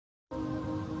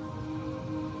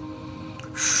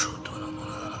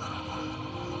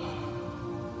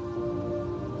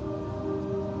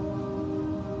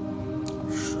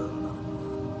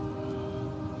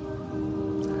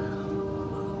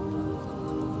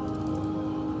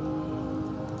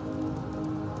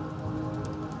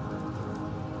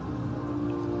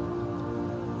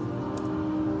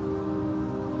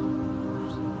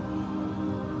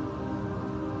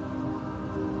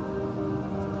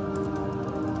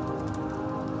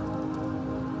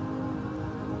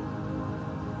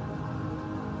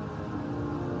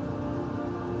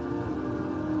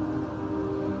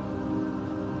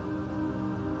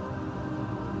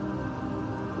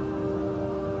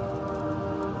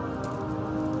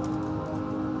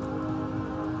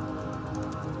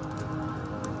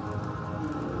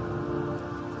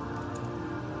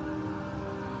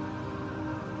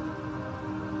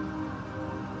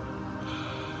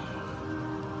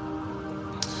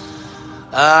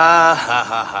Ah, ha,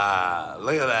 ha, ha.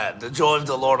 Look at that. The joy of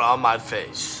the Lord on my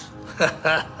face.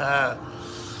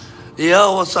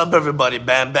 Yo, what's up, everybody?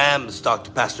 Bam, bam. It's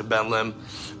Dr. Pastor Ben Lim.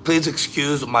 Please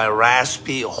excuse my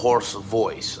raspy, hoarse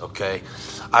voice, okay?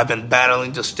 I've been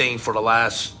battling this thing for the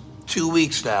last 2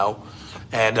 weeks now.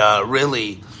 And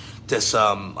really, this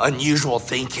unusual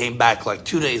thing came back like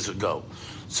 2 days ago.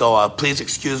 So please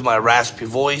excuse my raspy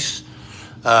voice.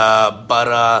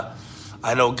 But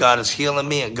I know God is healing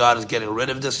me and God is getting rid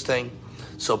of this thing.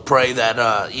 So pray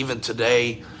that even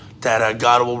today that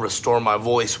God will restore my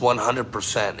voice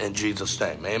 100% in Jesus'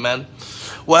 name. Amen.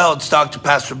 Well, it's Dr.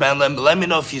 Pastor Ben Lim. Let me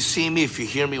know if you see me, if you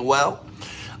hear me well.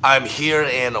 I'm here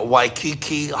in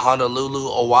Waikiki, Honolulu,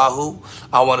 Oahu.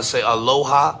 I want to say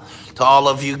aloha to all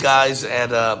of you guys.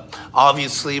 And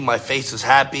obviously my face is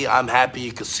happy. I'm happy.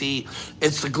 You can see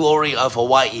it's the glory of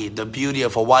Hawaii, the beauty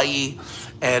of Hawaii.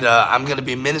 And I'm going to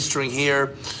be ministering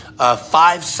here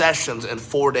 5 sessions in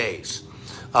 4 days.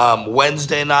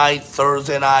 Wednesday night,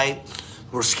 Thursday night.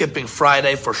 We're skipping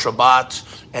Friday for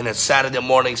Shabbat. And it's Saturday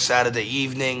morning, Saturday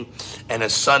evening. And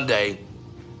it's Sunday.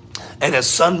 And it's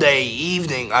Sunday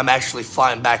evening, I'm actually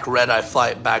flying back red-eye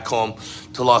flight back home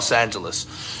to Los Angeles.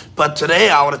 But today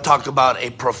I want to talk about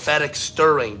a prophetic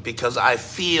stirring because I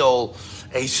feel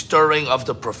a stirring of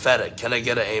the prophetic. Can I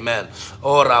get an amen?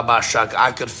 Oh, Rabashak.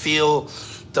 I could feel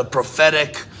the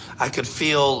prophetic. I could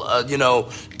feel,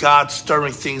 God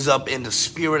stirring things up in the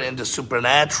spirit and the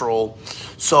supernatural.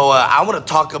 So I want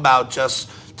to talk about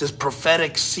just this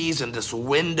prophetic season, this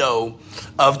window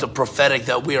of the prophetic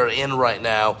that we are in right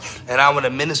now. And I want to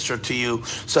minister to you.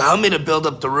 So help me to build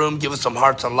up the room. Give us some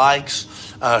hearts and likes.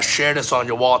 Share this on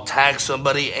your wall. Tag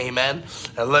somebody. Amen.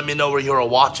 And let me know where you're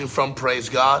watching from. Praise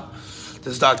God.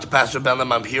 This is Dr. Pastor Ben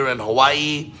Lim. I'm here in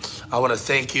Hawaii. I want to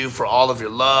thank you for all of your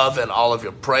love and all of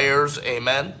your prayers.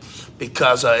 Amen.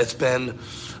 Because it's been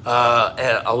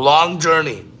a long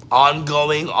journey,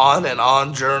 ongoing, on and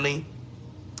on journey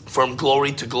from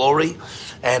glory to glory.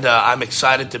 And I'm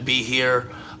excited to be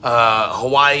here.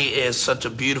 Hawaii is such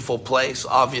a beautiful place,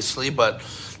 obviously, but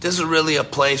this is really a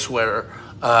place where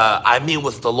I meet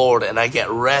with the Lord and I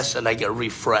get rest and I get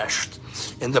refreshed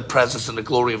in the presence and the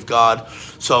glory of God.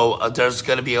 So there's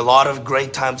going to be a lot of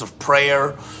great times of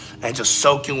prayer and just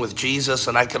soaking with Jesus.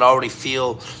 And I can already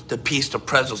feel the peace, the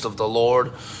presence of the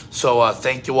Lord. So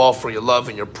thank you all for your love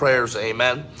and your prayers.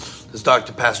 Amen. This is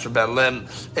Dr. Pastor Ben Lim.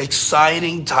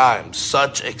 Exciting times,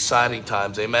 such exciting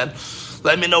times. Amen.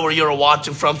 Let me know where you're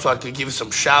watching from so I can give you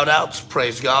some shout outs.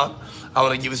 Praise God. I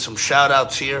want to give you some shout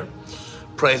outs here.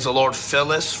 Praise the Lord.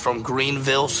 Phyllis from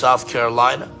Greenville, South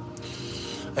Carolina.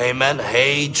 Amen.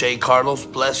 Hey, Jay Carlos,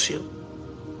 bless you.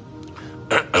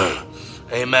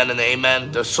 Amen and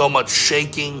amen. There's so much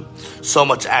shaking, so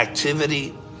much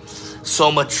activity, so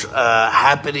much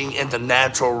happening in the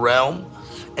natural realm.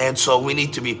 And so we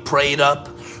need to be prayed up.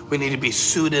 We need to be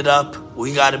suited up.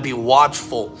 We got to be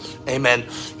watchful. Amen.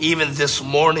 Even this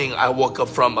morning, I woke up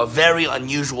from a very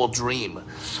unusual dream.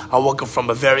 I woke up from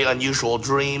a very unusual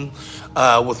dream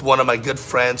with one of my good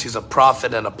friends. He's a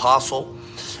prophet and apostle.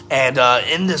 And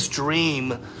in this dream,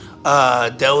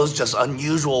 there was just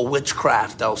unusual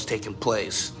witchcraft that was taking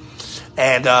place.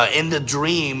 And in the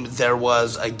dream, there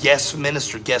was a guest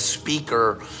minister, guest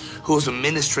speaker who was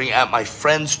ministering at my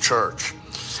friend's church.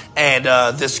 And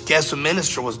this guest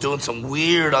minister was doing some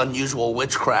weird, unusual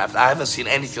witchcraft. I haven't seen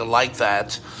anything like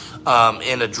that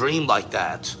in a dream like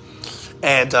that.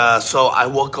 And so I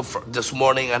woke up this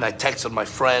morning and I texted my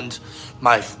friend,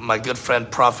 my good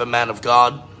friend, prophet, man of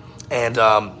God, and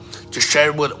just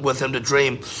shared with him the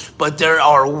dream. But there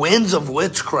are winds of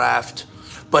witchcraft,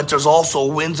 but there's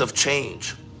also winds of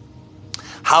change.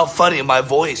 How funny in my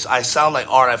voice. I sound like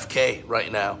RFK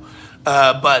right now.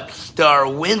 But there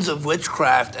are winds of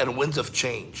witchcraft and winds of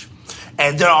change.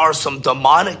 And there are some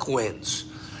demonic winds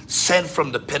sent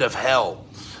from the pit of hell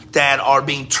that are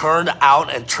being turned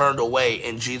out and turned away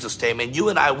in Jesus' name. And you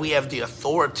and I, we have the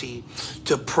authority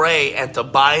to pray and to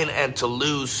bind and to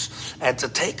loose and to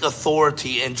take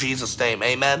authority in Jesus' name.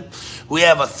 Amen. We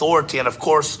have authority. And of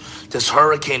course, this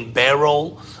Hurricane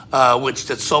Beryl, which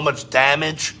did so much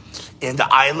damage in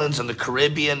the islands in the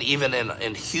Caribbean, even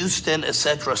in Houston,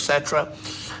 etc., etc.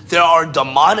 There are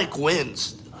demonic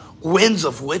winds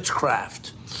of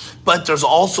witchcraft, but there's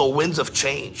also winds of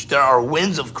change. There are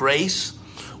winds of grace,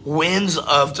 winds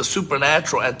of the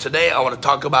supernatural. And today I want to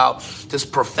talk about this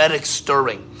prophetic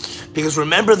stirring. Because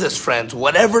remember this, friends,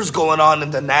 whatever's going on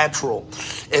in the natural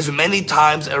is many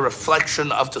times a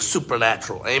reflection of the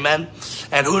supernatural. Amen.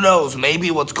 And who knows,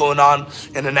 maybe what's going on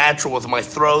in the natural with my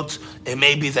throat, it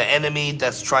may be the enemy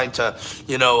that's trying to,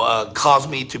 cause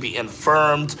me to be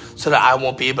infirmed so that I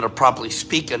won't be able to properly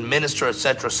speak and minister,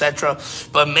 etc., etc.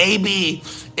 But maybe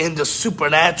in the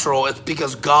supernatural, it's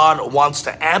because God wants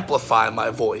to amplify my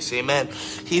voice. Amen.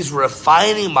 He's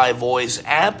refining my voice,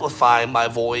 amplifying my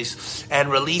voice, and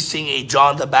releasing a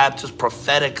John the Baptist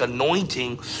prophetic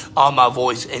anointing on my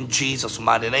voice in Jesus'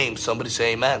 mighty name. Somebody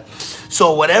say amen.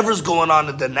 So whatever's going on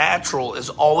in the natural is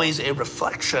always a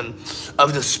reflection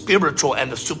of the spiritual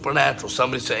and the supernatural.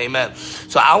 Somebody say amen.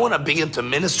 So I want to begin to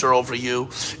minister over you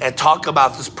and talk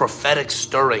about this prophetic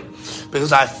stirring,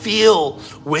 because I feel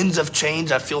winds of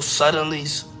change. I feel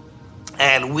suddenlies.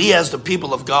 And we as the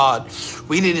people of God,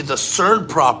 we need to discern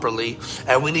properly,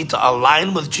 and we need to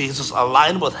align with Jesus,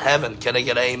 align with heaven. Can I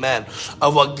get an amen?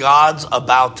 Of what God's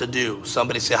about to do.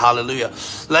 Somebody say hallelujah.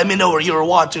 Let me know where you're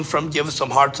watching from. Give us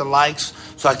some hearts and likes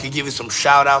so I can give you some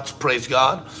shout outs. Praise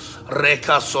God.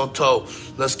 Reka soto.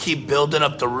 Let's keep building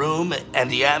up the room and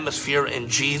the atmosphere in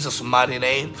Jesus' mighty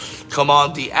name. Come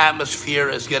on, the atmosphere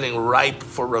is getting ripe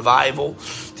for revival.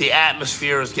 The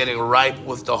atmosphere is getting ripe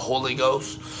with the Holy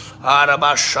Ghost.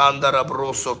 Arabashandara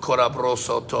broso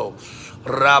korabroso to.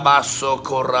 Rabaso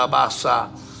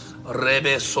korabasa.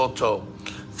 Rebe soto.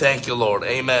 Thank you, Lord.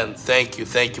 Amen. Thank you.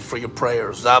 Thank you for your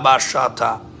prayers.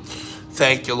 Zabashata.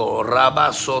 Thank you, Lord.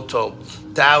 Rabasoto.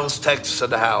 Dallas, Texas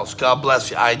in the house. God bless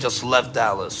you. I just left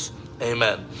Dallas.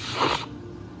 Amen.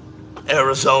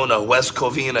 Arizona, West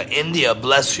Covina, India,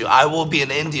 bless you. I will be in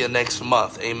India next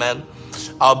month. Amen.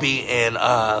 I'll be in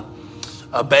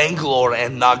Bangalore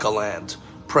and Nagaland.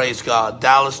 Praise God.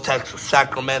 Dallas, Texas,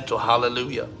 Sacramento.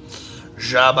 Hallelujah.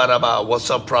 Jabaraba. What's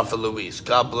up, Prophet Luis?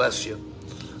 God bless you.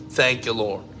 Thank you,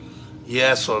 Lord.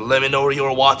 Yes, Lord. Let me know where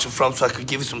you're watching from so I could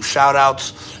give you some shout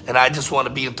outs. And I just want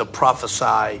to be able to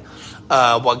prophesy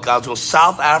what God's doing.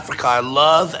 South Africa, I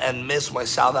love and miss my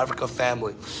South Africa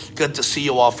family. Good to see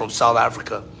you all from South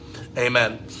Africa.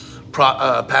 Amen.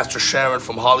 Pastor Sharon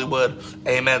from Hollywood.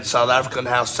 Amen. South African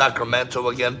house. Sacramento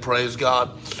again. Praise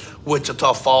God.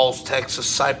 Wichita Falls, Texas.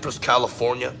 Cypress,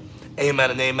 California.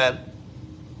 Amen and amen.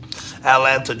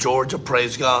 Atlanta, Georgia.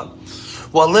 Praise God.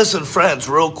 Well, listen, friends,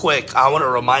 real quick. I want to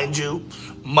remind you,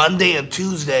 Monday and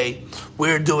Tuesday,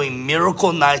 we're doing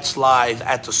Miracle Nights Live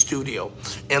at the studio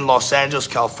in Los Angeles,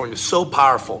 California. So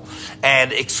powerful.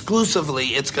 And exclusively,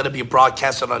 it's going to be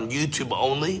broadcasted on YouTube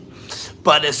only.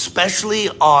 But especially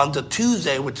on the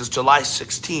Tuesday, which is July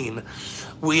 16,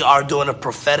 we are doing a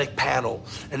prophetic panel.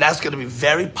 And that's going to be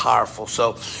very powerful.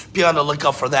 So be on the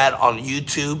lookout for that on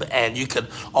YouTube. And you can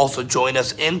also join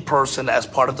us in person as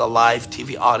part of the live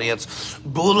TV audience.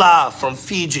 Bula from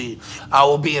Fiji. I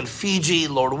will be in Fiji,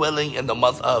 Lord willing, in the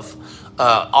month of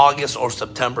August or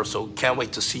September. So can't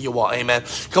wait to see you all. Amen.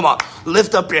 Come on,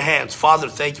 lift up your hands. Father,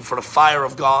 thank you for the fire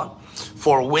of God,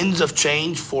 for winds of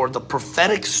change, for the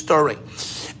prophetic stirring.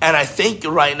 And I thank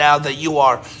you right now that you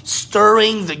are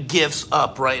stirring the gifts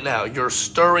up right now. You're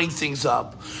stirring things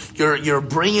up. You're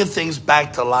bringing things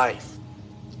back to life.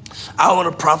 I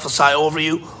want to prophesy over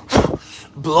you.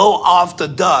 Blow off the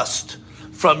dust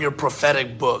from your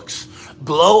prophetic books.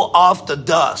 Blow off the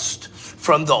dust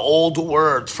from the old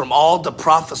words, from all the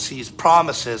prophecies,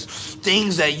 promises,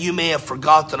 things that you may have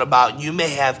forgotten about, you may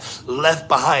have left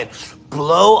behind.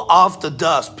 Blow off the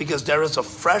dust, because there is a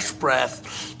fresh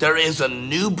breath, there is a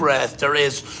new breath, there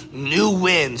is new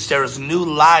winds, there is new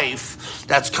life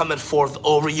that's coming forth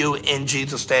over you in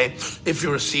Jesus' name. If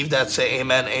you receive that, say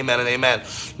amen, amen, and amen.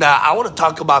 Now, I want to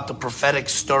talk about the prophetic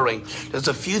stirring. There's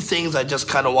a few things I just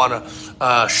kind of want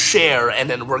to share, and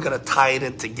then we're going to tie it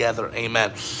in together,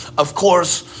 amen. Of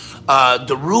course,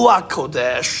 the Ruach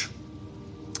Kodesh,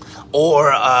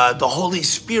 or the Holy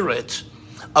Spirit,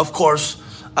 of course,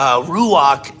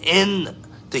 Ruach in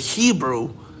the Hebrew,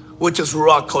 which is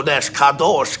Ruach Kodesh,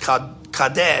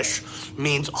 Kadesh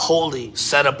means holy,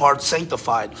 set apart,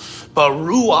 sanctified. But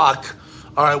Ruach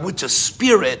All right, which is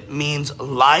spirit means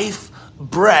life,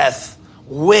 breath,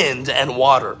 wind, and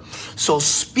water. So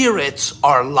spirits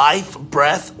are life,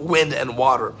 breath, wind, and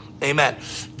water. Amen.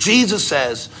 Jesus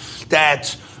says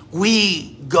that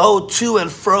we go to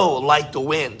and fro like the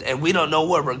wind, and we don't know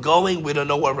where we're going. We don't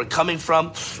know where we're coming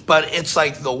from, but it's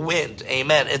like the wind.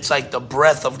 Amen. It's like the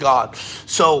breath of God.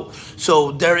 So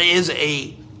there is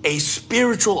a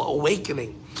spiritual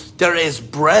awakening. There is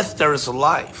breath. There is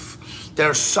life.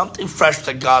 There's something fresh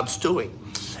that God's doing.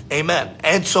 Amen.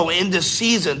 And so in this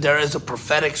season, there is a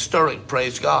prophetic stirring.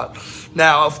 Praise God.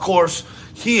 Now, of course,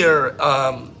 here,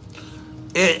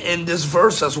 in this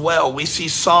verse as well, we see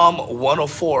Psalm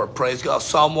 104, praise God,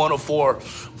 Psalm 104,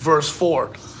 verse 4,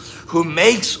 who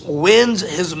makes winds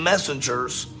his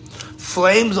messengers,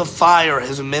 flames of fire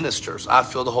his ministers. I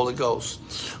feel the Holy Ghost.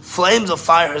 Flames of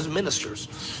fire his ministers.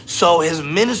 So his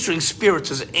ministering spirits,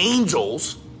 his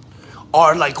angels,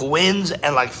 are like winds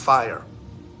and like fire.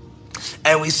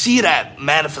 And we see that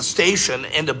manifestation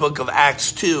in the book of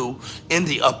Acts 2 in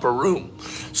the upper room.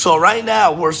 So right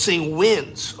now we're seeing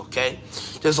winds, okay?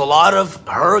 There's a lot of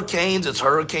hurricanes. It's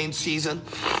hurricane season.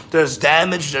 There's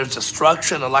damage. There's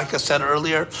destruction. And like I said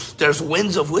earlier, there's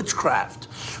winds of witchcraft.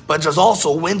 But there's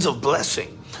also winds of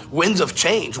blessing, winds of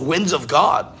change, winds of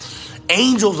God.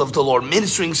 Angels of the Lord,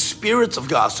 ministering spirits of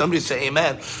God. Somebody say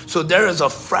amen. So there is a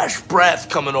fresh breath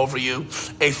coming over you,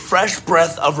 a fresh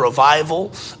breath of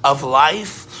revival, of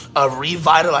life, of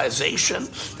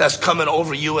revitalization that's coming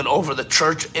over you and over the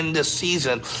church in this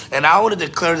season. And I want to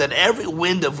declare that every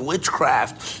wind of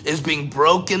witchcraft is being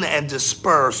broken and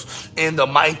dispersed in the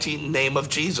mighty name of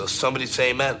Jesus. Somebody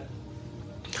say amen.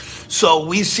 So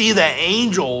we see that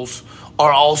angels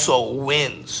are also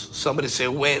winds. Somebody say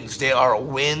winds. They are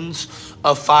winds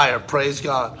of fire. Praise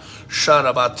God.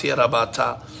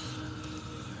 Sharabatirabata.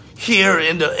 Here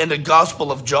in the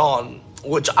Gospel of John,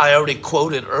 which I already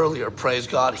quoted earlier, praise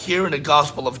God. Here in the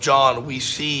Gospel of John, we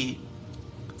see,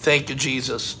 thank you,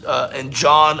 Jesus, in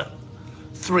John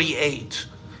 3:8.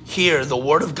 Here, the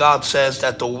Word of God says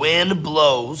that the wind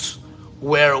blows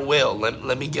where it will.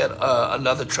 Let me get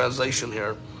another translation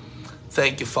here.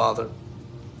 Thank you, Father.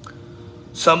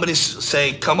 Somebody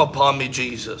say, come upon me,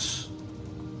 Jesus.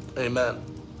 Amen.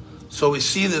 So we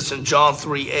see this in John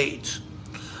 3:8.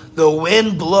 The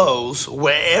wind blows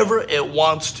wherever it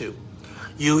wants to.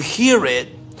 You hear it,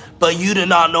 but you do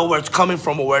not know where it's coming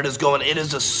from or where it is going. It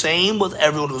is the same with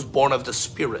everyone who's born of the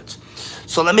Spirit.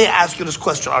 So let me ask you this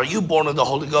question. Are you born of the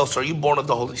Holy Ghost? Are you born of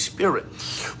the Holy Spirit?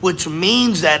 Which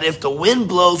means that if the wind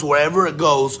blows wherever it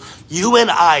goes, you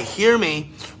and I, hear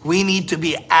me, we need to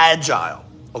be agile.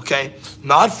 Okay?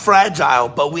 Not fragile,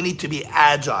 but we need to be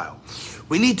agile.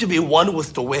 We need to be one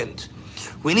with the wind.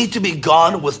 We need to be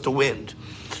gone with the wind.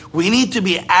 We need to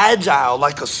be agile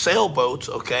like a sailboat,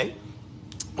 okay?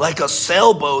 Like a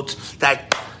sailboat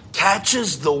that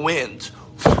catches the wind,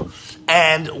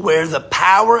 and where the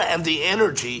power and the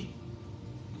energy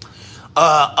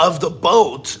of the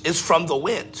boat is from the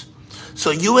wind.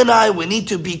 So you and I, we need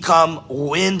to become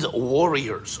wind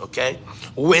warriors, okay?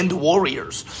 Wind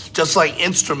warriors. Just like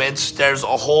instruments, there's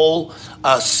a whole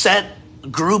set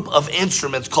group of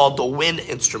instruments called the wind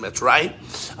instruments, right?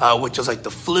 Which is like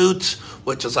the flute,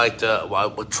 which is like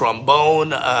the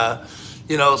trombone,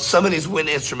 some of these wind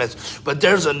instruments. But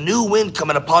there's a new wind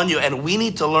coming upon you, and we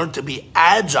need to learn to be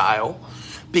agile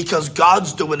because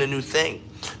God's doing a new thing.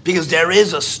 Because there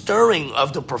is a stirring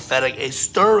of the prophetic, a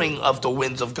stirring of the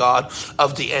winds of God,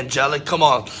 of the angelic. Come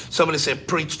on. Somebody say,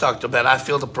 preach, Dr. Ben. I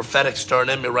feel the prophetic stirring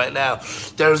in me right now.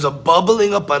 There's a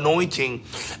bubbling up anointing,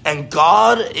 and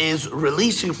God is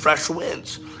releasing fresh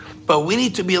winds. But we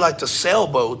need to be like the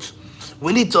sailboat.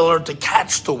 We need to learn to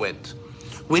catch the wind.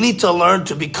 We need to learn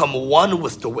to become one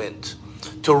with the wind,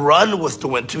 to run with the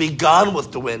wind, to be gone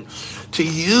with the wind, to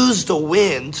use the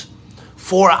wind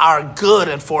for our good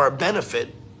and for our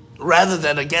benefit rather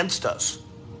than against us.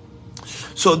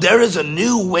 So there is a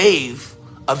new wave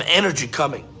of energy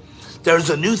coming. There's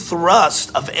a new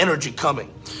thrust of energy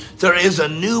coming. There is a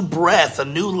new breath, a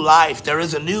new life. There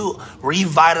is a new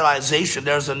revitalization.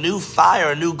 There's a new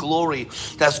fire, a new glory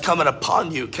that's coming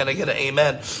upon you. Can I get an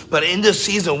amen? But in this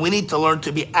season, we need to learn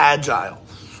to be agile.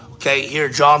 Okay, here,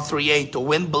 John 3:8, the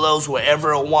wind blows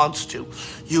wherever it wants to.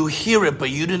 You hear it, but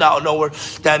you do not know where.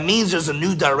 That means there's a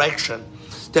new direction.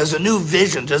 There's a new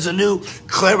vision. There's a new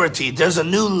clarity. There's a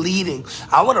new leading.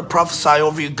 I want to prophesy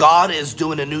over you. God is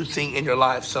doing a new thing in your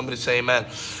life. Somebody say amen.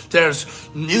 There's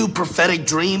new prophetic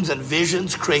dreams and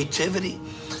visions, creativity.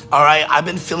 All right, I've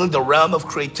been feeling the realm of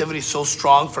creativity so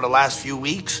strong for the last few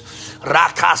weeks.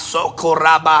 But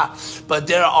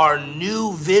there are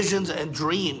new visions and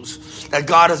dreams that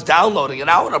God is downloading. And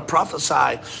I want to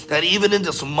prophesy that even in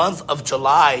this month of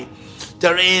July,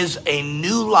 there is a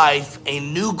new life, a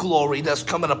new glory that's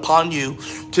coming upon you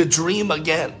to dream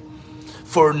again,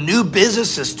 for new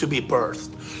businesses to be birthed,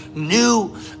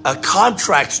 new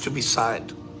contracts to be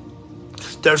signed.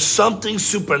 There's something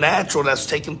supernatural that's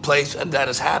taking place and that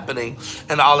is happening.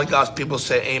 And all of God's people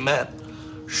say amen.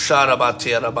 Now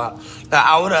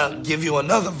I want to give you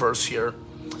another verse here.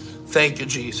 Thank you,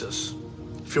 Jesus.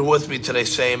 If you're with me today,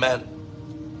 say amen.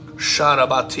 If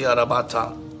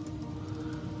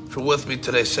you're with me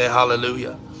today, say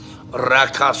hallelujah.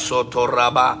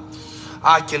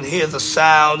 I can hear the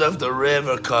sound of the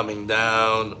river coming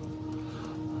down.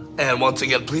 And once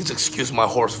again, please excuse my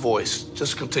hoarse voice.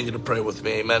 Just continue to pray with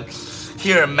me, amen.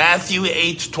 Here in Matthew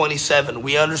 8:27,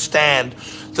 we understand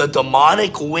the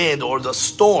demonic wind or the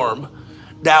storm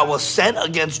that was sent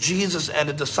against Jesus and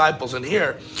the disciples. And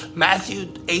here, Matthew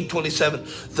 8:27,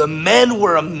 the men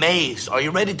were amazed. Are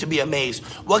you ready to be amazed?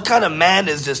 What kind of man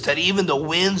is this that even the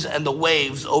winds and the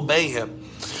waves obey him?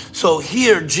 So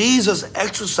here, Jesus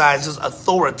exercises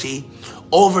authority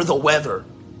over the weather,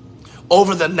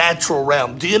 over the natural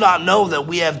realm. Do you not know that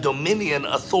we have dominion,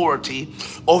 authority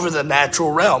over the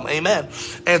natural realm? Amen.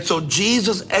 And so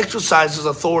Jesus exercises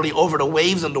authority over the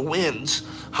waves and the winds.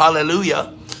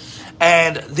 Hallelujah.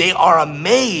 And they are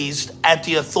amazed at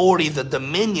the authority, the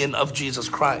dominion of Jesus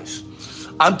Christ.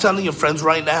 I'm telling you, friends,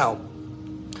 right now,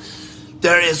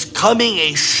 there is coming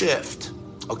a shift.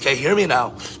 Okay, hear me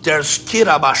now. There's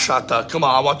kirabashata. Come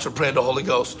on, I want you to pray in the Holy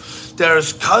Ghost. There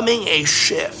is coming a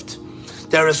shift.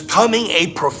 There is coming a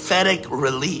prophetic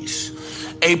release.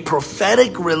 A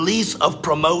prophetic release of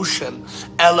promotion,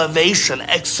 elevation,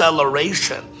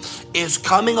 acceleration is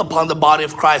coming upon the body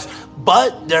of Christ.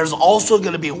 But there's also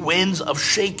going to be winds of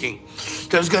shaking.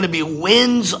 There's going to be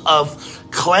winds of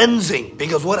cleansing.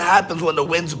 Because what happens when the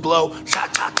winds blow?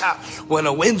 When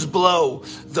the winds blow,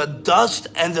 the dust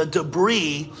and the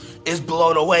debris is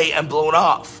blown away and blown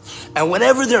off. And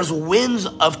whenever there's winds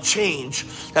of change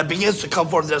that begins to come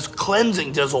forth, there's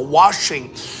cleansing, there's a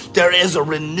washing, there is a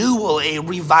renewal, a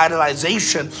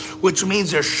revitalization, which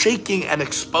means there's shaking and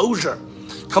exposure.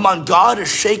 Come on, God is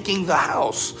shaking the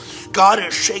house. God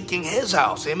is shaking his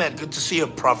house. Amen. Good to see you,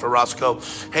 Prophet Roscoe.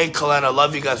 Hey, Colin, I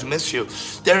love you guys. Miss you.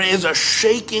 There is a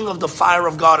shaking of the fire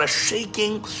of God, a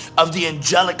shaking of the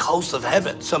angelic host of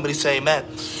heaven. Somebody say amen.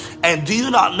 And do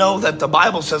you not know that the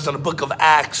Bible says in the book of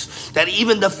Acts that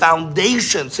even the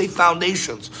foundations, say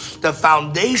foundations, the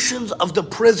foundations of the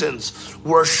prisons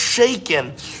were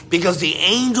shaken because the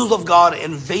angels of God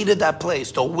invaded that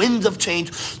place. The winds of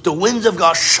change, the winds of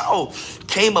God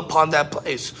came upon that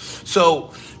place.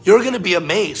 So you're going to be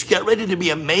amazed. Get ready to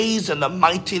be amazed in the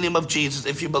mighty name of Jesus.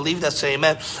 If you believe that, say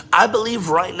amen. I believe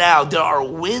right now there are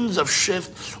winds of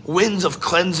shift, winds of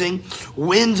cleansing,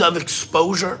 winds of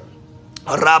exposure.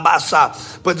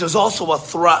 Rabasa. But there's also a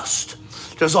thrust.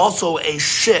 There's also a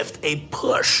shift, a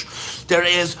push. There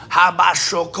is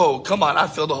habashoko. Come on, I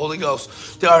feel the Holy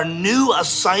Ghost. There are new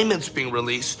assignments being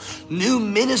released, new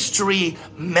ministry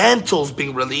mantles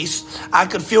being released. I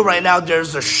could feel right now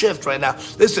there's a shift right now.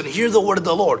 Listen, hear the word of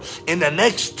the Lord. In the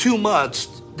next 2 months,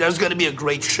 there's going to be a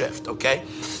great shift, okay?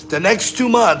 The next 2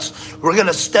 months, we're going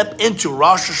to step into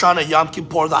Rosh Hashanah, Yom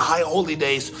Kippur, the high holy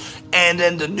days, and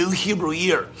then the new Hebrew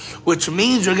year, which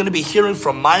means you're going to be hearing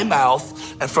from my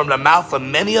mouth and from the mouth of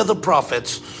many other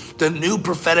prophets the new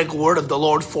prophetic word of the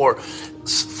Lord for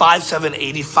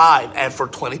 5785 and for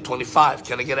 2025.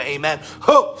 Can I get an amen?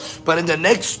 Oh, but in the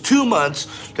next 2 months,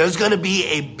 there's going to be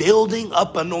a building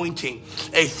up anointing,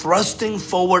 a thrusting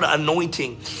forward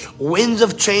anointing, winds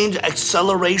of change,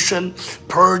 acceleration,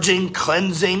 purging,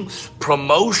 cleansing,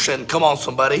 promotion. Come on,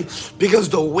 somebody. Because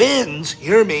the winds,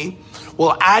 hear me,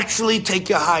 will actually take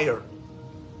you higher.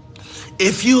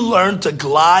 If you learn to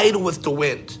glide with the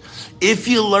wind, if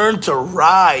you learn to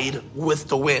ride with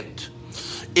the wind,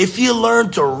 if you learn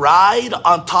to ride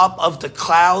on top of the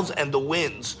clouds and the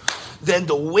winds, then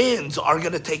the winds are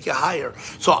going to take you higher.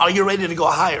 So are you ready to go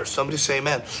higher? Somebody say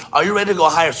amen. Are you ready to go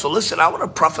higher? So listen, I want to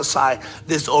prophesy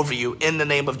this over you in the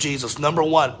name of Jesus. Number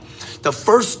one, the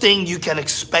first thing you can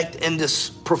expect in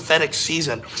this prophetic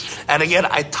season. And again,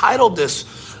 I titled this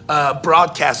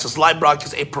broadcast, this live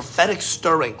broadcast, a prophetic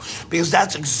stirring, because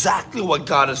that's exactly what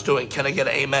God is doing. Can I get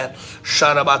an amen?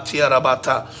 I want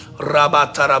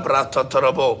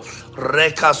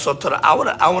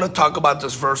to talk about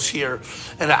this verse here,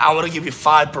 and I want to give you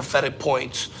 5 prophetic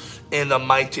points in the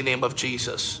mighty name of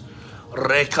Jesus.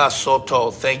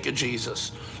 Thank you,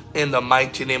 Jesus. In the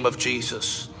mighty name of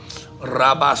Jesus.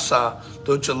 Rabasa.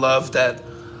 Don't you love that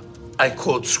I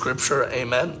quote scripture?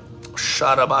 Amen.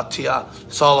 Sharabatia.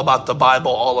 It's all about the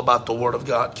Bible, all about the Word of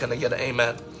God. Can I get an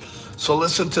amen? So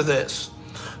listen to this.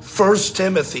 1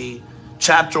 Timothy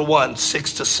chapter 1,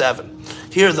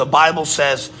 6-7. Here the Bible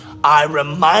says, I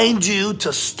remind you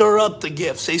to stir up the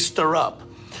gift. Say stir up.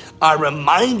 I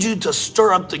remind you to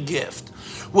stir up the gift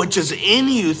which is in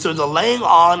you through the laying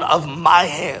on of my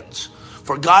hands.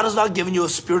 For God has not given you a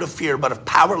spirit of fear, but of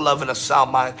power, love, and a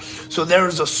sound mind. So there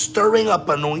is a stirring up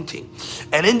anointing.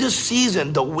 And in this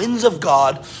season, the winds of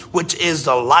God, which is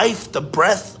the life, the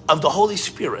breath of the Holy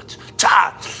Spirit,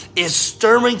 is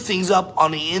stirring things up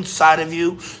on the inside of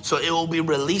you. So it will be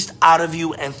released out of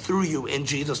you and through you in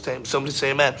Jesus' name. Somebody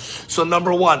say amen. So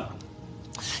number one,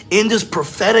 in this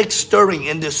prophetic stirring,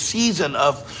 in this season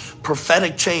of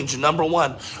prophetic change, number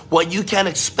one, what you can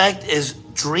expect is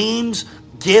dreams,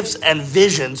 gifts, and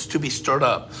visions to be stirred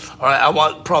up. All right, I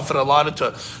want Prophet Alana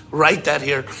to write that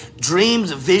here.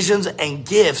 Dreams, visions, and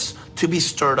gifts to be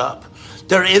stirred up.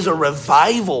 There is a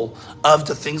revival of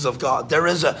the things of God. There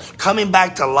is a coming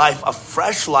back to life, a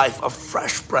fresh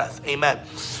breath. Amen.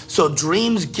 So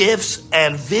dreams, gifts,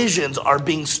 and visions are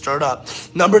being stirred up.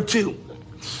 Number two,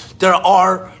 there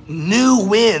are new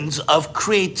winds of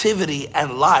creativity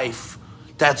and life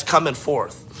that's coming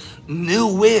forth. New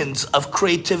winds of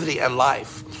creativity and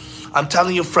life. I'm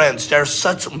telling you, friends, there's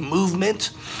such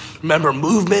movement. Remember,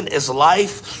 movement is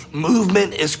life.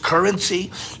 Movement is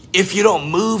currency. If you don't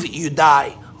move, you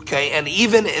die. Okay, and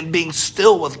even in being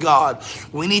still with God,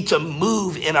 we need to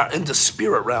move in the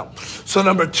spirit realm. So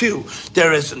number two,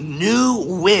 there is new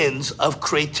winds of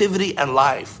creativity and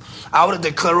life. I want to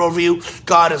declare over you,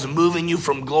 God is moving you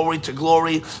from glory to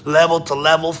glory, level to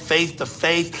level, faith to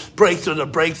faith, breakthrough to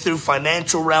breakthrough,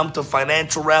 financial realm to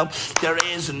financial realm. There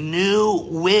is new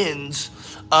winds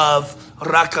of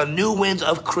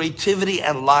creativity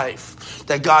and life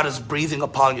that God is breathing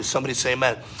upon you. Somebody say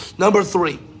amen. Number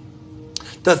three,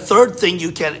 the third thing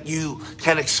you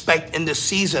can expect in this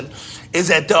season is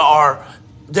that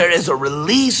there is a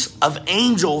release of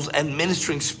angels and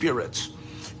ministering spirits.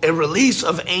 A release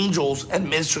of angels and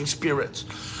ministering spirits.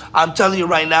 I'm telling you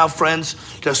right now, friends,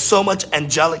 there's so much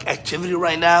angelic activity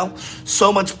right now,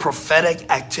 so much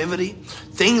prophetic activity.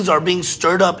 Things are being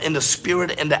stirred up in the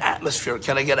spirit and the atmosphere.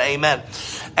 Can I get an amen?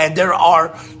 And there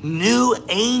are new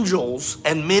angels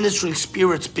and ministering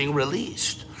spirits being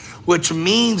released, which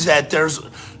means that there's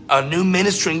a new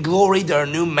ministering glory. There are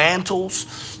new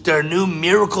mantles. There are new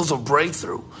miracles of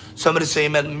breakthrough. Somebody say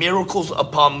amen. Miracles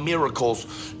upon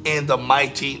miracles in the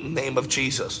mighty name of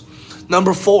Jesus.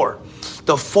 Number four,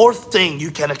 the fourth thing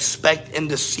you can expect in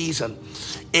this season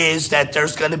is that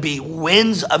there's going to be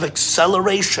winds of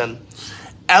acceleration,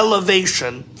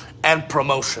 elevation, and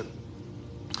promotion.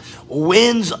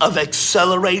 Winds of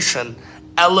acceleration,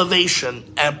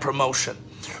 elevation, and promotion.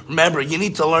 Remember, you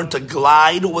need to learn to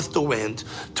glide with the wind,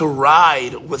 to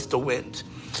ride with the wind.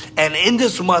 And in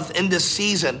this month, in this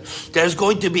season, there's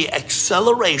going to be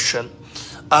acceleration,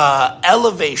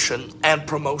 elevation, and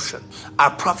promotion. I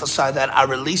prophesy that. I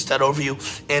release that over you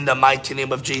in the mighty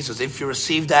name of Jesus. If you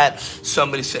receive that,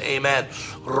 somebody say amen.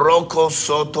 Roko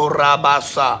soto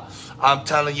rabasa. I'm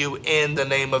telling you in the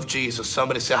name of Jesus.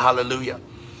 Somebody say hallelujah.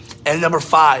 And number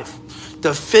five,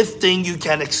 the fifth thing you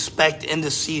can expect in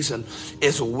this season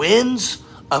is winds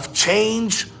of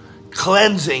change,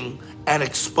 cleansing, and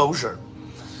exposure.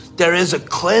 There is a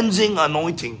cleansing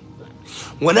anointing.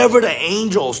 Whenever the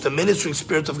angels, the ministering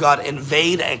spirits of God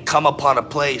invade and come upon a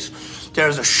place,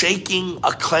 there's a shaking,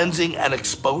 a cleansing, and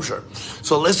exposure.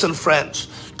 So listen, friends,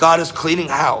 God is cleaning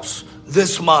house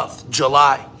this month,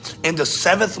 July, in the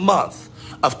 7th month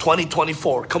of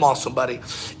 2024. Come on, somebody.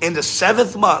 In the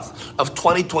 7th month of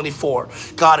 2024,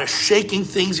 God is shaking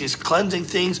things. He's cleansing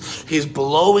things. He's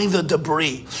blowing the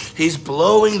debris. He's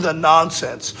blowing the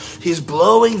nonsense. He's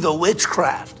blowing the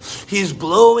witchcraft. He's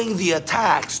blowing the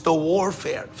attacks, the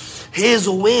warfare. His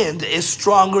wind is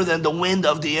stronger than the wind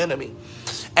of the enemy.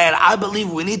 And I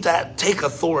believe we need to take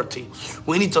authority.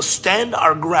 We need to stand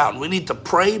our ground. We need to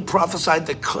pray, prophesy,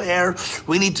 declare.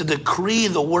 We need to decree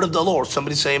the word of the Lord.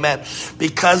 Somebody say amen.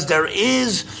 Because there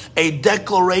is a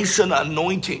declaration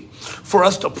anointing for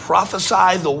us to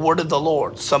prophesy the word of the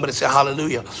Lord. Somebody say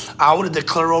hallelujah. I want to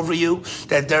declare over you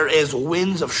that there is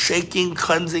winds of shaking,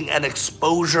 cleansing, and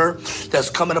exposure that's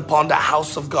coming upon the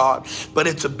house of God. But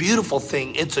it's a beautiful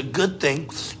thing. It's a good thing.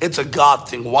 It's a God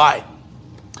thing. Why?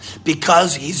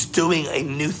 Because he's doing a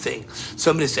new thing.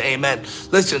 Somebody say amen.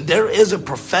 Listen, there is a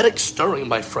prophetic stirring,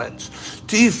 my friends.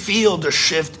 Do you feel the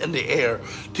shift in the air?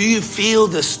 Do you feel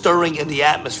the stirring in the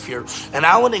atmosphere? And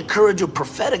I want to encourage you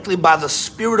prophetically by the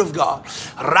Spirit of God.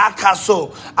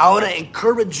 Rakaso, I want to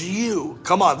encourage you.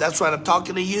 Come on, that's right, I'm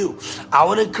talking to you. I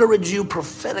want to encourage you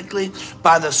prophetically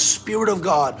by the Spirit of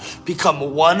God.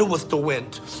 Become one with the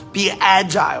wind. Be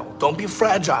agile. Don't be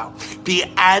fragile. Be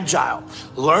agile.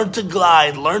 Learn to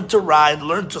glide, learn to ride,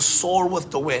 learn to soar with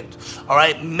the wind. All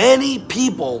right, many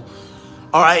people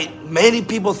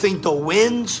think the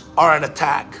winds are an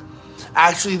attack.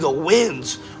 Actually, the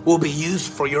winds will be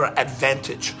used for your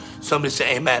advantage. Somebody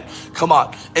say amen. Come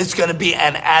on. It's going to be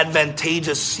an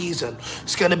advantageous season.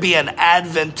 It's going to be an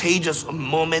advantageous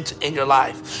moment in your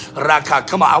life. Raka,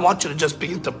 come on. I want you to just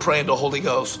begin to pray in the Holy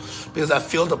Ghost because I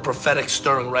feel the prophetic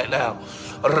stirring right now.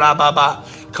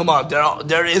 Rababa. Come on.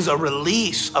 There is a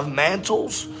release of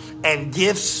mantles and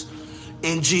gifts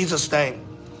in Jesus' name.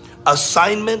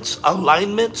 Assignments,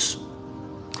 alignments,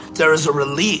 there is a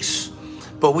release,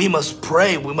 but we must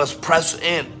pray, we must press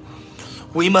in,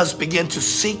 we must begin to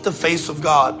seek the face of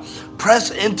God, press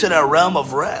into that realm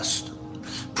of rest,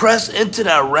 press into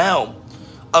that realm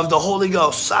of the Holy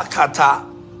Ghost.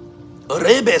 Sakata,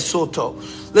 Rebe Soto.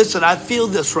 Listen, I feel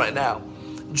this right now.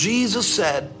 Jesus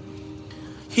said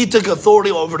he took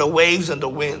authority over the waves and the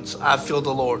winds. I feel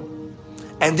the Lord,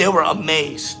 and they were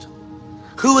amazed.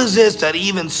 Who is this that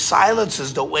even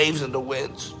silences the waves and the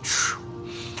winds?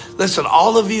 Listen,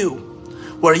 all of you,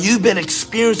 where you've been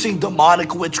experiencing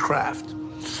demonic witchcraft,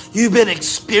 you've been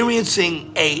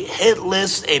experiencing a hit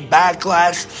list, a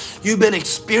backlash, you've been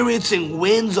experiencing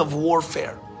winds of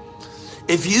warfare.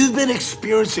 If you've been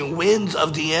experiencing winds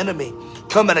of the enemy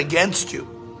coming against you,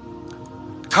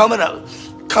 coming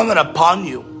upon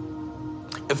you,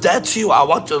 if that's you, I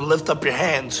want you to lift up your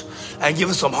hands and give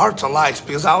us some hearts and likes,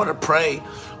 because I want to pray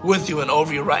with you and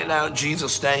over you right now in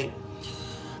Jesus' name.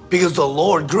 Because the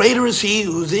Lord, greater is he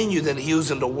who's in you than he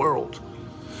who's in the world.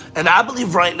 And I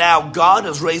believe right now God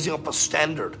is raising up a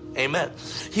standard. Amen.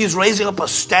 He's raising up a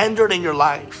standard in your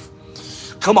life.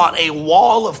 Come on, a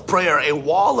wall of prayer, a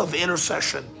wall of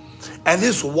intercession. And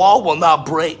this wall will not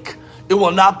break. It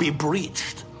will not be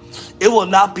breached. It will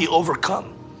not be overcome.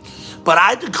 But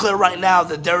I declare right now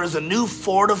that there is a new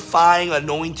fortifying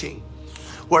anointing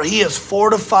where he is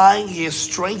fortifying, he is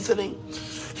strengthening,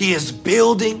 he is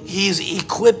building, he is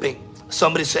equipping.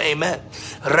 Somebody say amen.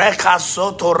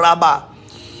 Rekasoto Rabba.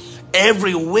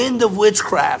 Every wind of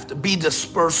witchcraft be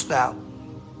dispersed now.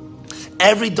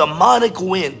 Every demonic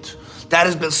wind that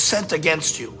has been sent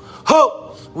against you,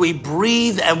 ho, we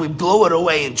breathe and we blow it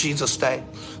away in Jesus' name.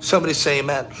 Somebody say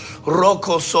amen.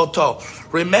 Roko Soto.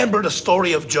 Remember the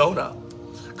story of Jonah.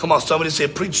 Come on, somebody say,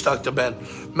 preach, Dr. Ben.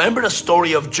 Remember the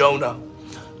story of Jonah.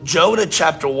 Jonah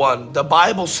chapter 1. The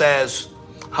Bible says,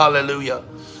 hallelujah,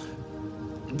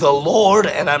 the Lord,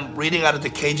 and I'm reading out of the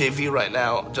KJV right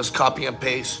now, just copy and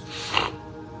paste.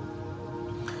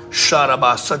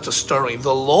 Sharaba, such a stirring.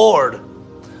 The Lord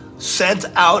sent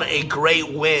out a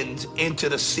great wind into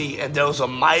the sea, and there was a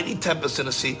mighty tempest in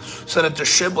the sea, so that the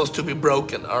ship was to be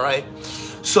broken. All right.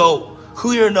 So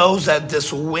who here knows that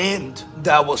this wind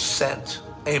that was sent?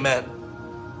 Amen.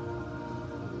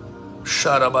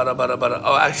 Sharabara.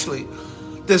 Oh, actually,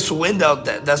 this wind out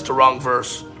that's the wrong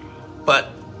verse.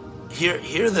 But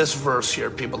hear this verse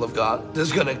here, people of God. This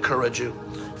is going to encourage you.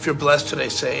 If you're blessed today,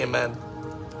 say amen.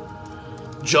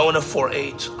 Jonah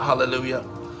 4:8. Hallelujah.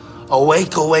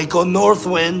 Awake, awake, O north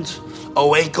wind.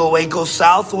 Awake, awake, O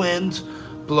south wind.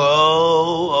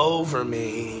 Blow over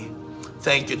me.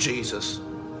 Thank you, Jesus.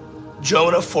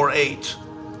 Jonah 4:8.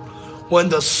 When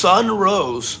the sun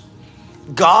rose,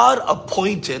 God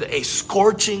appointed a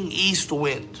scorching east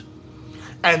wind,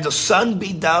 and the sun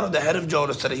beat down on the head of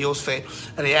Jonah so that he was faint,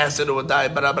 and he asked that it would die.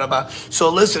 Blah, blah, blah. So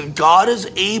listen, God is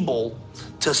able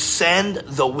to send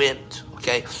the wind.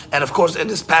 Okay, and of course in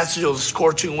this passage it was a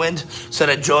scorching wind so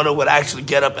that Jonah would actually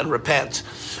get up and repent.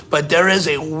 But there is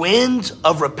a wind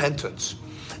of repentance,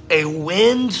 a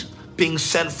wind being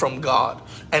sent from God.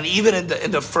 And even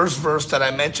in the first verse that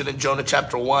I mentioned in Jonah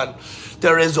chapter 1,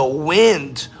 there is a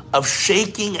wind of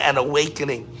shaking and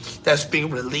awakening that's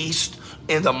being released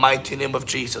in the mighty name of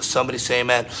Jesus. Somebody say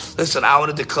amen. Listen, I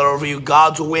want to declare over you,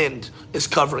 God's wind is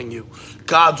covering you.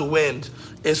 God's wind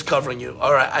is covering you.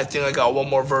 All right, I think I got one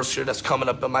more verse here that's coming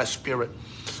up in my spirit.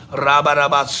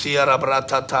 Rabarabatsia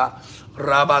rabratata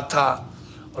rabata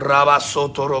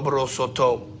rabasoto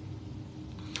robrosoto.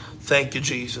 Thank you,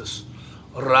 Jesus.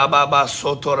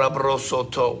 Rababasoto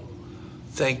rabrosoto.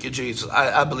 Thank you, Jesus.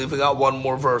 I believe we got one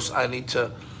more verse I need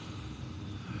to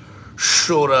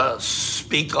shura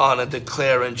speak on and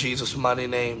declare in Jesus' mighty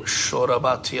name. Shura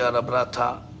batia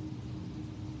rabrata.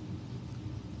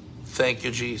 Thank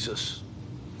you, Jesus.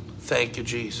 Thank you,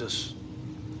 Jesus.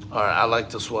 All right, I like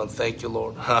this one. Thank you,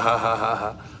 Lord. Ha ha ha ha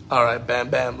ha. All right, bam,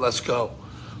 bam. Let's go.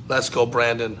 Let's go,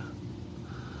 Brandon.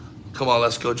 Come on,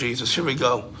 let's go, Jesus. Here we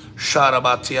go.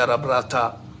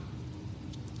 Sharabatiyarabrata.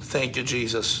 Thank you,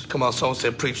 Jesus. Come on, someone say,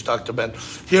 preach, Dr. Ben.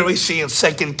 Here we see in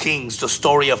 2 Kings the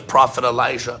story of Prophet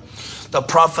Elijah. The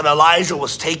prophet Elijah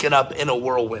was taken up in a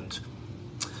whirlwind.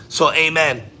 So,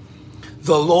 amen.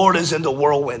 The Lord is in the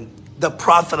whirlwind. The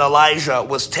prophet Elijah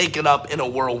was taken up in a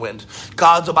whirlwind.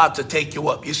 God's about to take you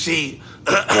up. You see,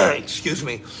 excuse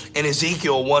me, in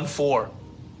Ezekiel 1:4,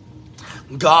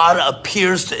 God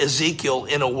appears to Ezekiel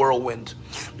in a whirlwind.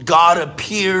 God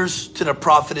appears to the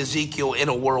prophet Ezekiel in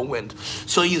a whirlwind.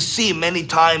 So you see, many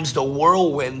times the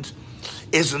whirlwind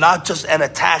is not just an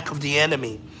attack of the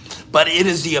enemy, but it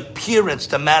is the appearance,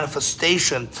 the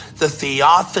manifestation, the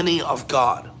theophany of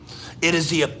God. It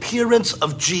is the appearance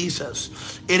of Jesus.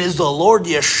 It is the Lord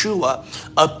Yeshua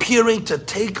appearing to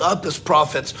take up his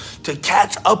prophets, to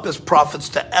catch up his prophets,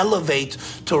 to elevate,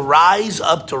 to rise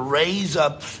up, to raise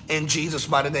up in Jesus'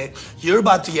 mighty name. You're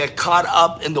about to get caught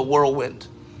up in the whirlwind.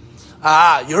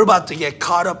 You're about to get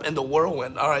caught up in the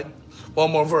whirlwind. All right, one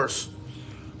more verse.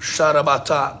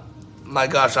 Sharabata. My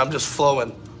gosh, I'm just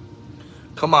flowing.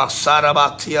 Come on.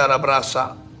 Sarabatia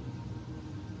rabrasa.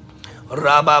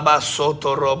 Rababa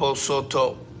soto robo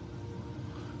soto.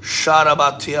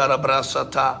 Sharabatia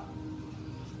rabrasata.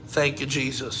 Thank you,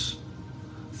 Jesus.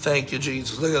 Thank you,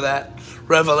 Jesus. Look at that.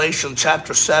 Revelation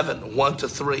chapter 7,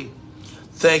 1-3.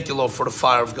 Thank you, Lord, for the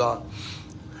fire of God.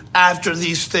 After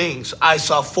these things, I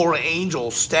saw 4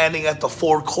 angels standing at the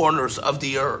 4 corners of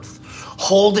the earth,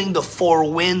 holding the 4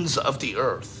 winds of the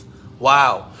earth.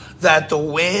 Wow. That the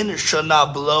wind should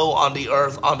not blow on the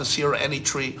earth, on the sea, or any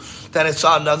tree. Then I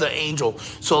saw another angel.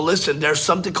 So listen, there's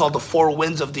something called the 4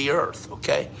 winds of the earth,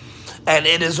 okay? And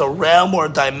it is a realm or a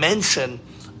dimension,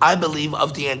 I believe,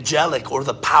 of the angelic or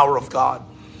the power of God.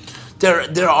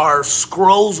 There are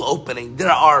scrolls opening.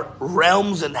 There are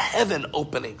realms in heaven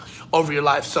opening over your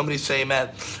life. Somebody say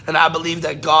amen. And I believe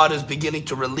that God is beginning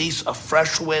to release a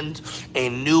fresh wind, a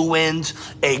new wind,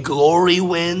 a glory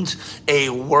wind, a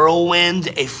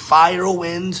whirlwind, a fire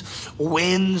wind,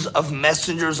 winds of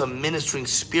messengers of ministering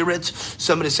spirits.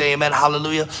 Somebody say amen.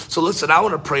 Hallelujah. So listen, I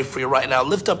want to pray for you right now.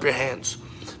 Lift up your hands.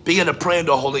 Begin to pray in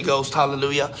the Holy Ghost.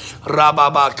 Hallelujah.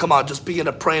 Rababa. Come on, just begin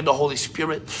to pray in the Holy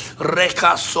Spirit.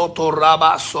 Reka soto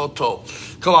raba soto.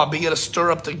 Come on, begin to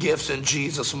stir up the gifts in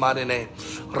Jesus' mighty name.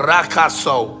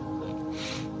 Rakaso.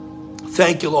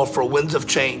 Thank you, Lord, for winds of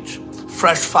change,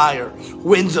 fresh fire,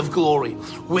 winds of glory,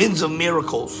 winds of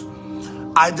miracles.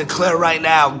 I declare right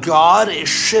now, God is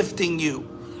shifting you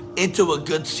into a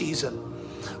good season.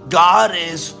 God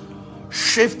is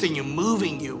shifting you,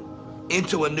 moving you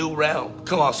into a new realm.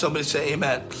 Come on, somebody say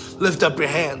amen. Lift up your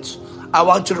hands. I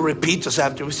want you to repeat this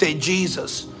after me. Say,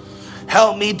 Jesus,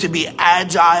 help me to be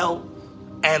agile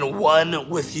and one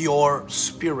with your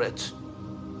spirit.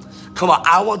 Come on,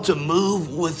 I want to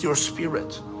move with your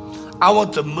spirit. I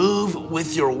want to move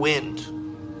with your wind.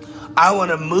 I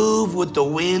want to move with the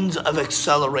winds of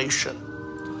acceleration.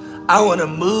 I want to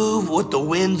move with the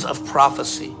winds of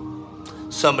prophecy.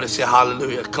 Somebody say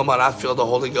hallelujah. Come on, I feel the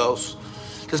Holy Ghost.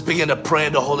 Just begin to pray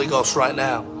in the Holy Ghost right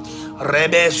now.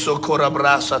 Rebeso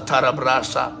korabrasa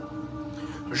tarabrasa.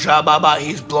 Jababa,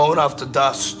 he's blowing off the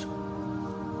dust.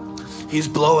 He's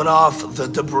blowing off the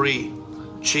debris.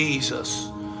 Jesus.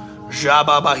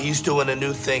 Jababa, he's doing a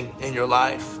new thing in your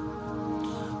life.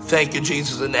 Thank you,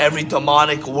 Jesus. And every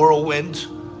demonic whirlwind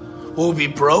will be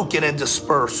broken and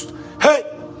dispersed. Hey!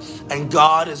 And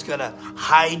God is going to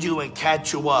hide you and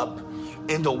catch you up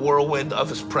in the whirlwind of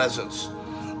his presence,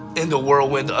 in the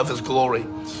whirlwind of his glory.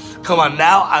 Come on,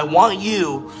 now I want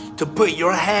you to put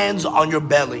your hands on your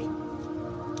belly.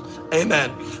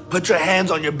 Amen. Put your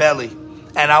hands on your belly.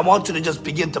 And I want you to just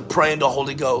begin to pray in the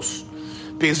Holy Ghost,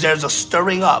 because there's a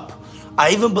stirring up.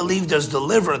 I even believe there's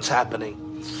deliverance happening.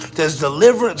 There's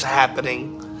deliverance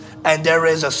happening, and there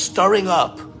is a stirring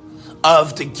up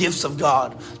of the gifts of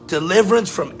God. Deliverance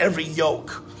from every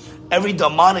yoke, every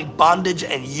demonic bondage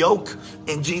and yoke.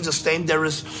 In Jesus' name, there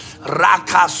is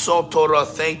Rakasotora.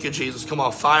 Thank you, Jesus. Come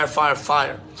on, fire, fire,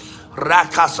 fire.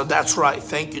 Rakasa, that's right.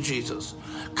 Thank you, Jesus.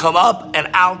 Come up and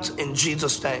out in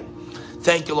Jesus' name.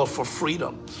 Thank you, Lord, for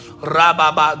freedom.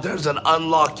 Rababa, there's an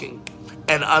unlocking,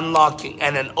 and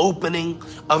an opening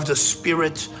of the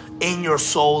Spirit in your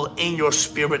soul, in your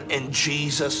spirit, in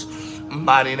Jesus'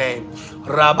 mighty name.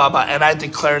 Rababa, and I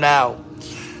declare now,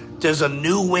 there's a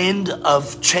new wind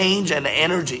of change and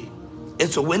energy.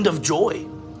 It's a wind of joy.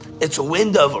 It's a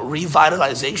wind of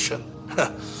revitalization.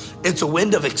 It's a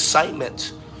wind of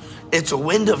excitement. It's a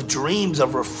wind of dreams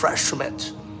of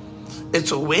refreshment.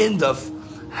 It's a wind of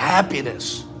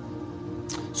happiness.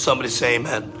 Somebody say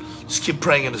amen. Just keep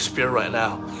praying in the Spirit right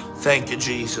now. Thank you,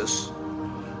 Jesus.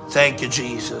 Thank you,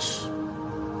 Jesus.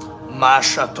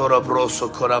 Masha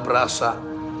torabroso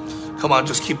korabrasa. Come on,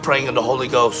 just keep praying in the Holy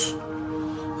Ghost.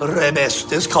 Rebes.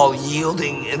 This is called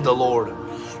yielding in the Lord.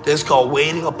 This is called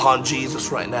waiting upon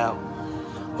Jesus right now.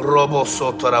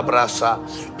 Roboso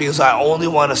torabrasa. Because I only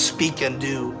want to speak and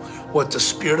do what the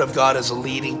Spirit of God is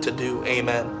leading to do.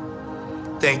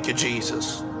 Amen. Thank you,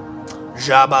 Jesus.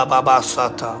 Jaba baba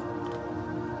sata.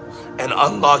 An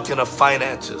unlocking of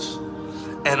finances.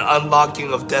 An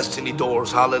unlocking of destiny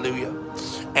doors. Hallelujah.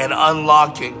 An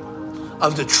unlocking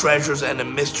of the treasures and the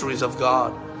mysteries of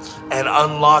God. And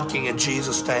unlocking in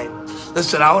Jesus' name.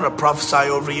 Listen, I want to prophesy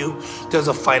over you. There's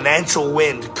a financial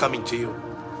wind coming to you.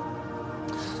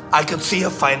 I could see a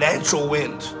financial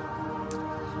wind,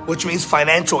 which means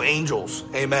financial angels.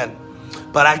 Amen.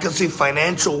 But I can see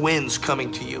financial winds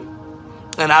coming to you.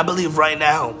 And I believe right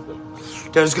now,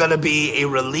 there's going to be a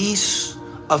release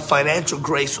of financial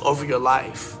grace over your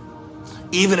life.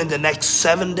 Even in the next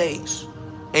 7 days.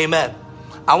 Amen.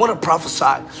 I want to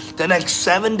prophesy the next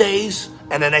 7 days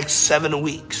and the next 7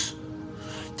 weeks.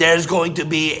 There's going to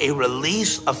be a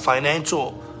release of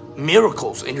financial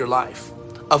miracles in your life.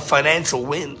 Of financial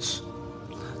winds.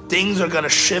 Things are going to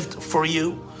shift for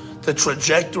you. The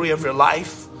trajectory of your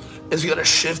life is going to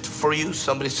shift for you.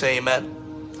 Somebody say amen.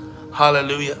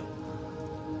 Hallelujah.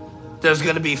 There's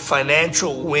going to be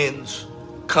financial winds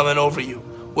coming over you,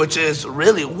 which is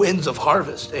really winds of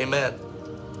harvest. Amen.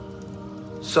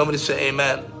 Somebody say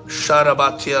amen.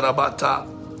 Sharabatia rabata.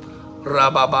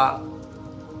 Rababa.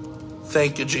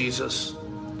 Thank you, Jesus.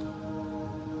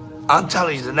 I'm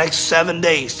telling you, the next 7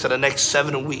 days to the next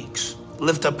 7 weeks,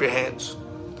 lift up your hands.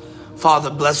 Father,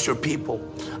 bless your people.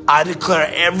 I declare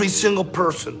every single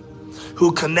person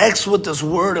who connects with this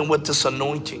word and with this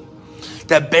anointing,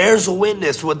 that bears a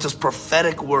witness with this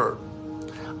prophetic word,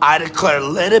 I declare,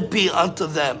 let it be unto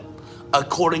them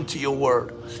according to your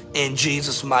word. In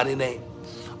Jesus' mighty name.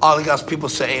 All of God's people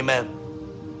say amen.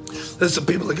 Listen,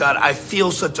 people of God, I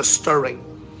feel such a stirring.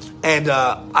 And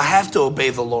I have to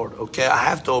obey the Lord, okay? I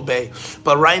have to obey.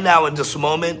 But right now, in this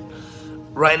moment,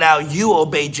 right now, you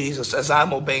obey Jesus as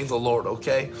I'm obeying the Lord,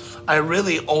 okay? I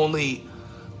really only,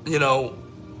 give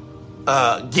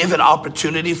an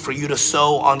opportunity for you to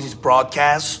sow on these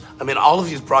broadcasts. I mean, all of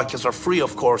these broadcasts are free,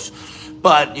 of course,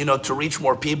 but, to reach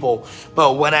more people.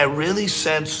 But when I really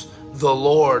sense the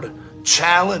Lord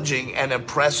challenging and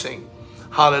impressing,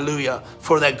 hallelujah,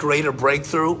 for that greater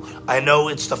breakthrough, I know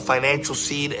it's the financial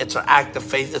seed, it's our act of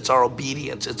faith, it's our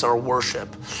obedience, it's our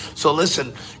worship. So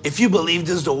listen, if you believe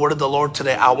this is the word of the Lord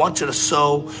today, I want you to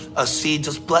sow a seed.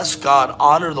 Just bless God,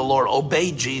 honor the Lord,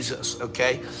 obey Jesus,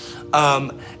 okay?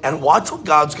 And watch what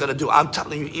God's going to do. I'm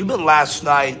telling you, even last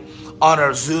night on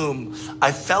our Zoom,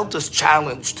 I felt this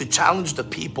challenge to challenge the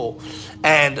people.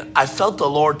 And I felt the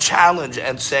Lord challenge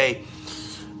and say,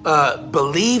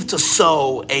 believe to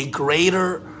sow a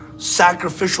greater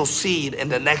sacrificial seed in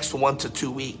the next 1 to 2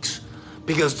 weeks,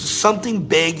 because something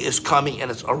big is coming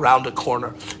and it's around the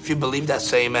corner. If you believe that,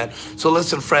 say amen. So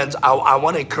listen, friends, I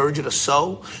want to encourage you to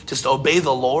sow. Just obey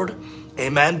the Lord,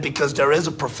 amen, because there is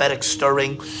a prophetic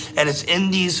stirring, and it's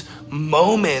in these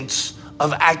moments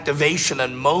of activation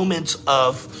and moments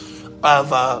of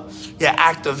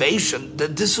activation,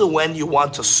 that this is when you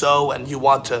want to sow and you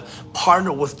want to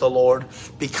partner with the Lord,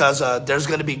 because there's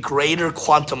going to be greater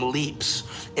quantum leaps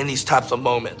in these types of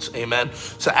moments. Amen.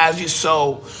 So as you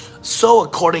sow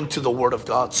according to the word of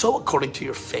God, sow according to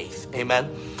your faith.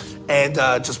 Amen. And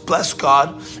just bless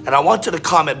God. And I want you to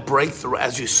comment breakthrough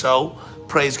as you sow.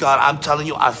 Praise God. I'm telling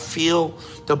you, I feel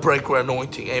the breakthrough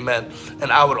anointing. Amen.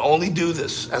 And I would only do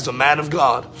this as a man of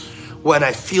God when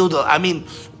I feel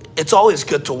it's always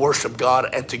good to worship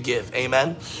God and to give.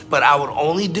 Amen. But I would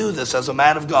only do this as a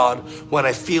man of God when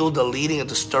I feel the leading and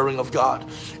the stirring of God.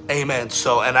 Amen.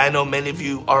 So, and I know many of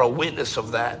you are a witness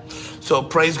of that. So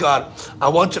praise God. I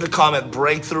want you to comment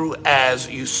breakthrough as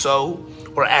you sow,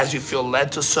 or as you feel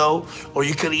led to sow, or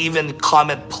you can even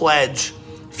comment pledge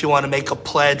if you want to make a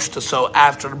pledge to sow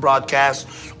after the broadcast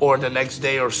or the next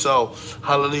day or so.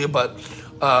 Hallelujah. But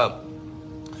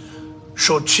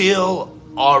Shochil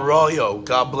Arroyo,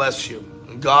 God bless you.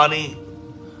 Gani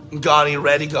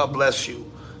Reddy, God bless you.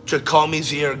 Jacomi's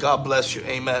here, God bless you.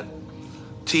 Amen.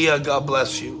 Tia, God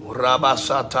bless you.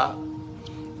 Rabasata.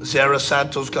 Zara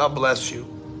Santos, God bless you.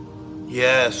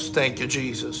 Yes, thank you,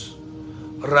 Jesus.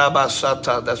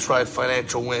 Rabasata, that's right,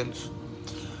 financial wins.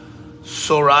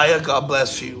 Soraya, God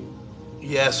bless you.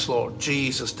 Yes, Lord.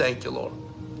 Jesus, thank you, Lord.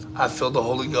 I feel the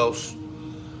Holy Ghost.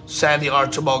 Sandy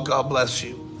Archibald, God bless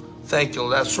you. Thank you,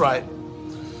 that's right.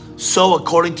 Sow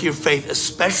according to your faith,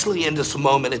 especially in this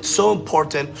moment. It's so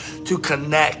important to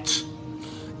connect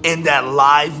in that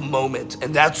live moment.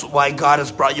 And that's why God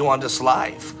has brought you on this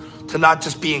live, to not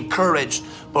just be encouraged,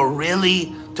 but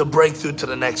really to break through to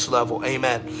the next level.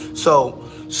 Amen. So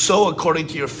sow according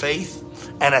to your faith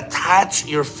and attach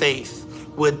your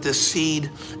faith with the seed.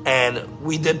 And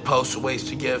we did post ways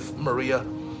to give, Maria.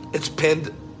 It's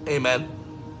pinned. Amen.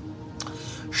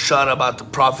 Shout out to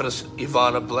Prophetess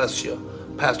Ivana, bless you.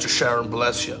 Pastor Sharon,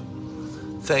 bless you.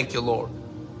 Thank you, Lord.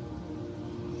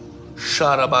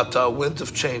 Shout about the wind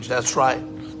of change. That's right.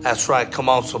 That's right. Come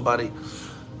on, somebody.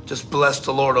 Just bless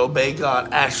the Lord. Obey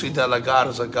God. Actually, that God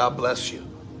is a God bless you.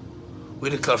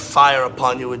 We declare fire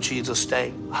upon you in Jesus'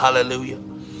 name. Hallelujah.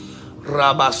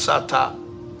 Rabasata.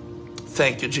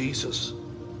 Thank you, Jesus.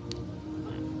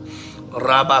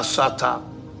 Rabasata.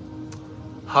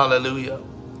 Hallelujah.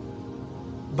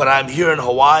 But I'm here in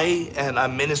Hawaii and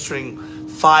I'm ministering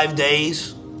 5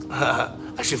 days.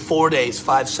 Actually 4 days,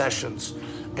 5 sessions.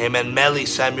 Amen. Meli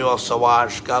Samuel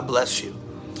Sawaj, God bless you.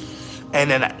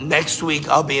 And then next week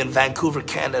I'll be in Vancouver,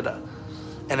 Canada.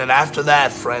 And then after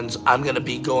that, friends, I'm going to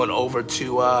be going over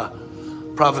to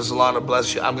Prophet Zalana,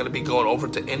 bless you. I'm going to be going over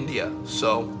to India.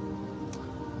 So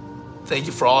thank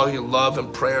you for all your love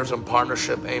and prayers and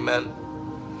partnership. Amen.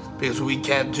 Because we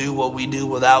can't do what we do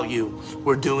without you.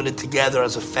 We're doing it together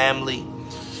as a family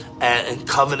and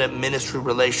covenant ministry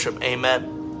relationship. Amen.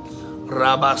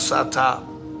 Rabasata.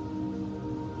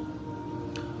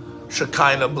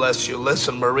 Shekinah, bless you.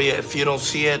 Listen, Maria, if you don't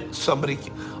see it, somebody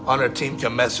on our team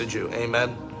can message you.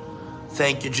 Amen.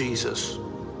 Thank you, Jesus.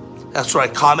 That's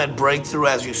right. Comment breakthrough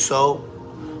as you sow.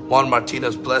 Juan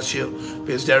Martinez, bless you.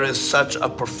 Because there is such a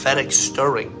prophetic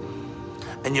stirring.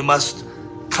 And you must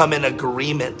come in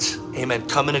agreement. Amen.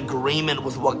 Come in agreement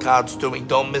with what God's doing.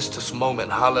 Don't miss this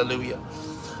moment. Hallelujah.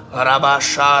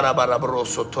 That's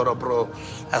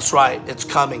right. It's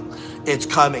coming. It's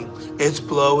coming. It's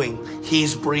blowing.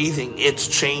 He's breathing. It's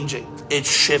changing. It's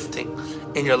shifting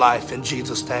in your life in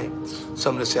Jesus' name.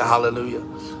 Somebody say hallelujah.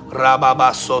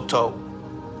 Rababa Soto.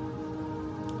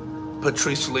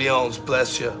 Patrice Leons,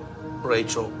 bless you.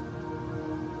 Rachel.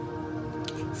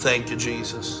 Thank you,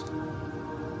 Jesus.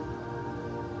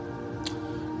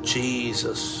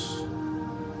 Jesus.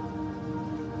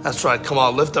 That's right. Come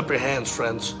on, lift up your hands,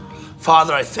 friends.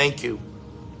 Father, I thank you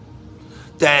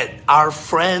that our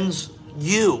friends,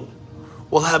 you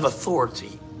will have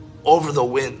authority over the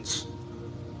winds.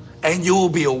 And you will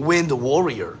be a wind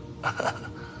warrior.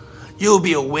 You will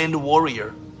be a wind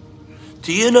warrior.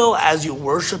 Do you know as you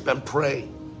worship and pray,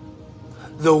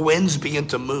 the winds begin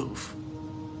to move?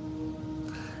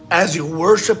 As you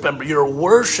worship, and your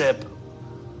worship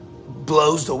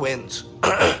blows the winds.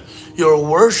 Your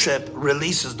worship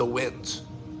releases the winds.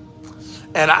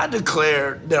 And I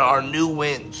declare there are new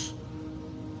winds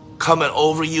coming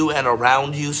over you and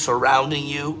around you, surrounding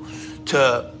you,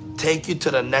 to take you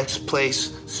to the next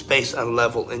place, space, and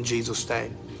level in Jesus'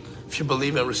 name. If you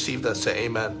believe and receive that, say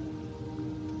amen.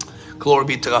 Glory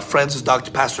be to God. Friends, it's Dr.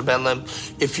 Pastor Ben Lim.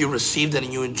 If you received it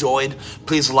and you enjoyed,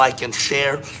 please like and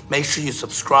share. Make sure you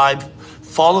subscribe.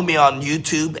 Follow me on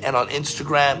YouTube and on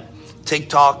Instagram,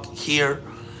 TikTok, here.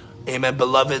 Amen.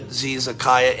 Beloved Z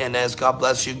Zakaya Inez, God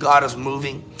bless you. God is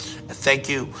moving. And thank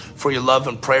you for your love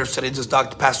and prayers today. This is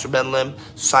Dr. Pastor Ben Lim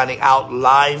signing out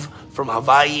live from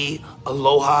Hawaii.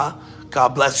 Aloha. God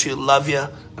bless you. Love you.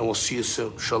 And we'll see you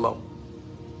soon. Shalom.